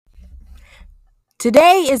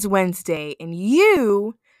Today is Wednesday, and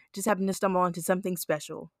you just happened to stumble onto something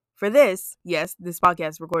special. For this, yes, this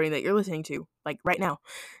podcast recording that you're listening to, like right now,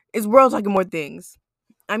 is World Talking More Things.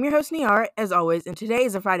 I'm your host, Niara, as always, and today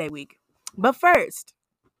is a Friday week. But first,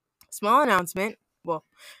 small announcement. Well,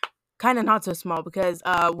 kind of not so small because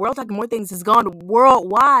World Talking More Things has gone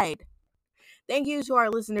worldwide. Thank you to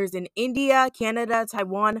our listeners in India, Canada,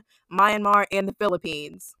 Taiwan, Myanmar, and the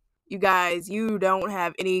Philippines. You guys, you don't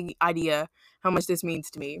have any idea how much this means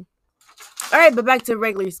to me. Alright, but back to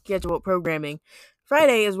regularly scheduled programming.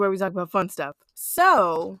 Friday is where we talk about fun stuff.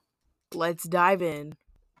 So, let's dive in.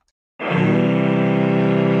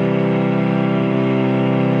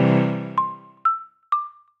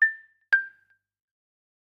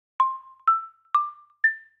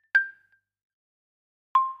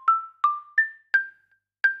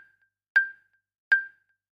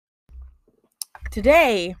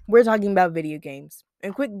 Today, we're talking about video games.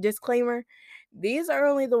 And quick disclaimer, these are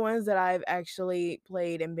only the ones that I've actually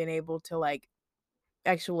played and been able to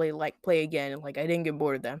actually play again. Like I didn't get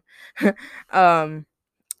bored of them.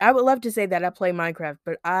 I would love to say that I play Minecraft,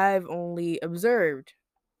 but I've only observed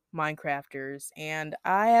Minecrafters and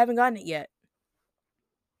I haven't gotten it yet.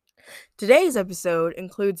 Today's episode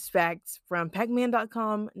includes facts from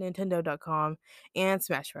Pacman.com, Nintendo.com, and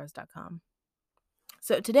SmashBros.com.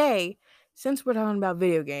 So today, since we're talking about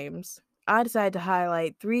video games, I decided to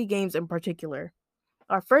highlight 3 games in particular.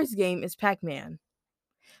 Our first game is Pac-Man.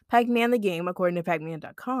 Pac-Man the game, according to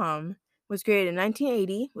Pacman.com, was created in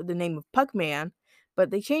 1980 with the name of Puckman, but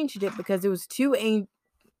they changed it because it was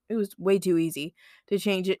way too easy to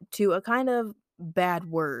change it to a kind of bad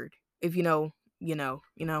word. If you know, you know.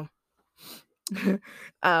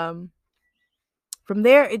 um From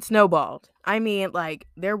there, it snowballed. I mean,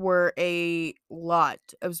 there were a lot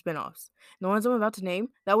of spinoffs. The ones I'm about to name,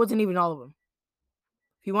 that wasn't even all of them.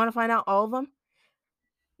 If you want to find out all of them,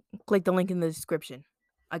 click the link in the description.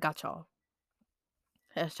 I got y'all.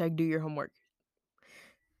 Hashtag do your homework.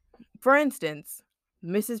 For instance,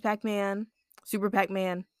 Mrs. Pac-Man, Super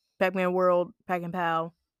Pac-Man, Pac-Man World,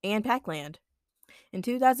 Pac-and-Pal, and Pac-Land. In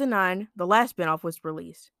 2009, the last spinoff was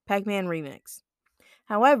released, Pac-Man Remix.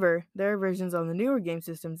 However, there are versions on the newer game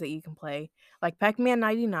systems that you can play, like Pac-Man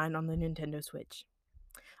 99 on the Nintendo Switch.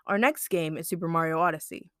 Our next game is Super Mario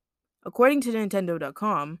Odyssey. According to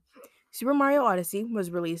Nintendo.com, Super Mario Odyssey was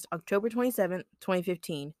released October 27,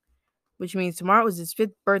 2015, which means tomorrow was his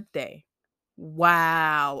 5th birthday.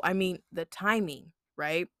 Wow. I mean, the timing,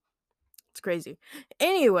 right? It's crazy.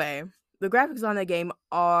 Anyway, the graphics on that game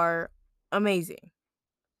are amazing.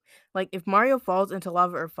 Like, if Mario falls into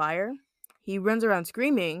lava or fire, he runs around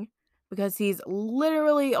screaming because he's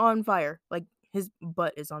literally on fire. Like, his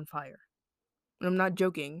butt is on fire. And I'm not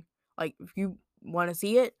joking. Like, if you want to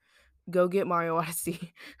see it, go get Mario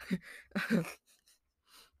Odyssey.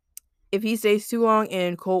 If he stays too long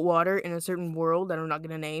in cold water in a certain world that I'm not going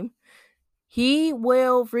to name, he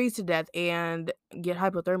will freeze to death and get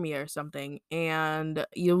hypothermia or something, and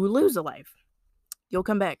you'll lose a life. You'll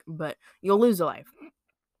come back, but you'll lose a life.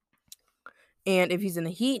 And if he's in the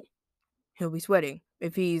heat, he'll be sweating.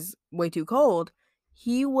 If he's way too cold,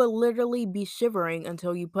 he will literally be shivering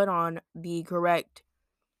until you put on the correct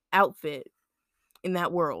outfit in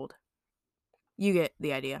that world. You get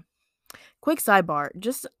the idea. Quick sidebar,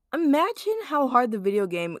 just imagine how hard the video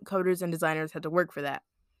game coders and designers had to work for that.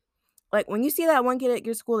 Like, when you see that one kid at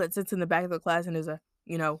your school that sits in the back of the class and is a,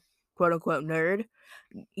 quote unquote nerd,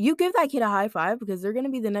 you give that kid a high five because they're going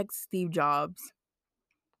to be the next Steve Jobs.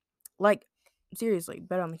 Like, seriously,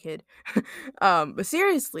 bet on the kid. But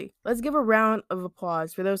seriously, let's give a round of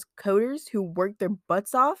applause for those coders who worked their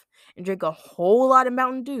butts off and drank a whole lot of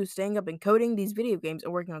Mountain Dew staying up and coding these video games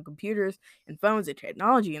and working on computers and phones and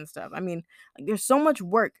technology and stuff. I mean, there's so much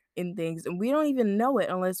work in things and we don't even know it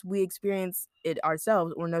unless we experience it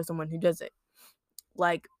ourselves or know someone who does it.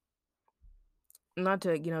 Like, not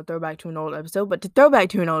to, throw back to an old episode, but to throw back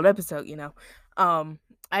to an old episode, I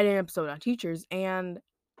did an episode on teachers and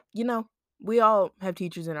we all have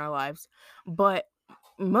teachers in our lives, but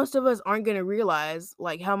most of us aren't going to realize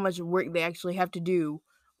how much work they actually have to do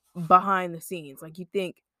behind the scenes. Like, you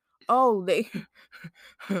think, oh, they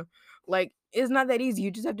it's not that easy. You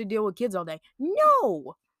just have to deal with kids all day.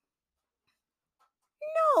 No,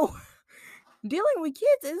 dealing with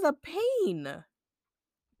kids is a pain.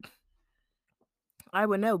 I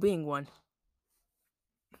would know, being one.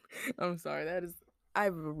 I'm sorry, I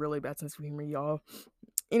have a really bad sense of humor, y'all.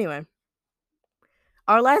 Anyway,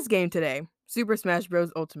 our last game today, Super Smash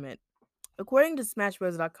Bros. Ultimate. According to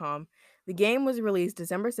SmashBros.com, the game was released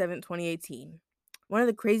December 7th, 2018. One of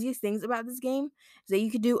the craziest things about this game is that you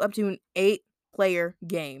could do up to an 8-player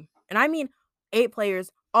game. And I mean 8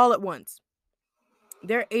 players all at once.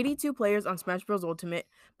 There are 82 players on Smash Bros. Ultimate,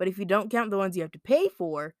 but if you don't count the ones you have to pay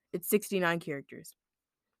for, it's 69 characters.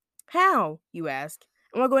 How, you ask,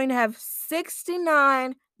 am I going to have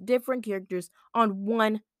 69 different characters on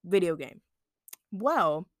one video game?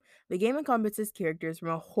 Well, the game encompasses characters from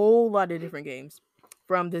a whole lot of different games,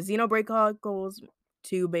 from the Xenoblade Chronicles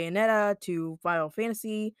to Bayonetta to Final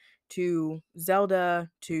Fantasy to Zelda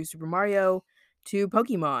to Super Mario to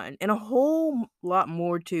Pokemon, and a whole lot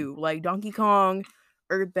more too, like Donkey Kong,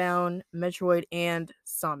 Earthbound, Metroid, and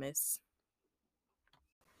Samus.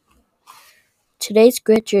 Today's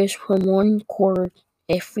scripture is from 1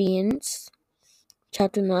 Corinthians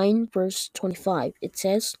chapter 9, verse 25. It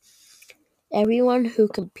says, "Everyone who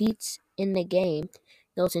competes in the game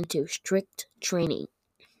goes into strict training.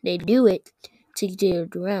 They do it to get a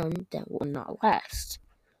crown that will not last,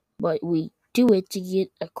 but we do it to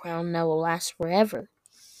get a crown that will last forever."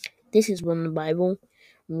 This is from the Bible,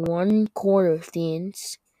 1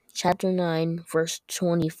 Corinthians chapter 9, verse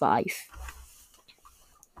 25.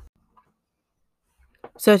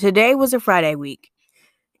 So today was a Friday week,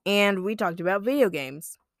 and we talked about video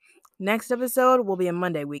games. Next episode will be a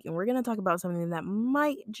Monday week, and we're going to talk about something that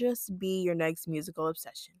might just be your next musical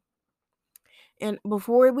obsession. And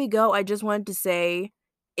before we go, I just wanted to say,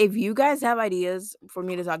 if you guys have ideas for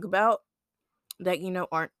me to talk about that,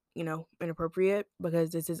 aren't, inappropriate,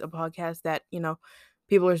 because this is a podcast that,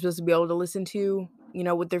 people are supposed to be able to listen to,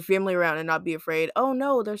 with their family around and not be afraid. Oh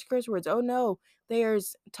no, there's curse words. Oh no,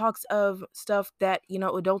 there's talks of stuff that,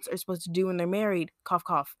 adults are supposed to do when they're married. Cough,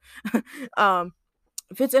 cough.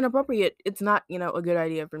 If it's inappropriate, it's not, a good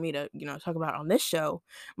idea for me to, talk about on this show.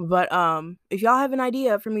 But if y'all have an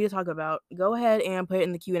idea for me to talk about, go ahead and put it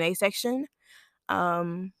in the Q&A section.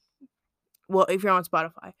 Well, if you're on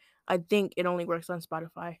Spotify, I think it only works on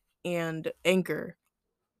Spotify and Anchor.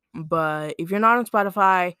 But if you're not on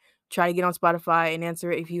Spotify, try to get on Spotify and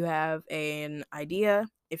answer it if you have an idea.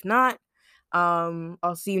 If not,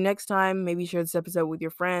 I'll see you next time. Maybe share this episode with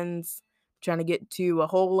your friends. Trying to get to a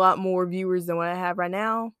whole lot more viewers than what I have right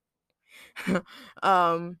now.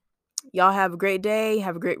 Y'all have a great day.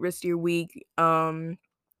 Have a great rest of your week.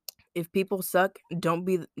 If people suck, don't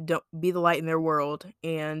be the light in their world,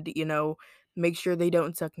 and make sure they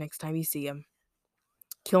don't suck next time you see them.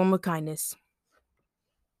 Kill them with kindness.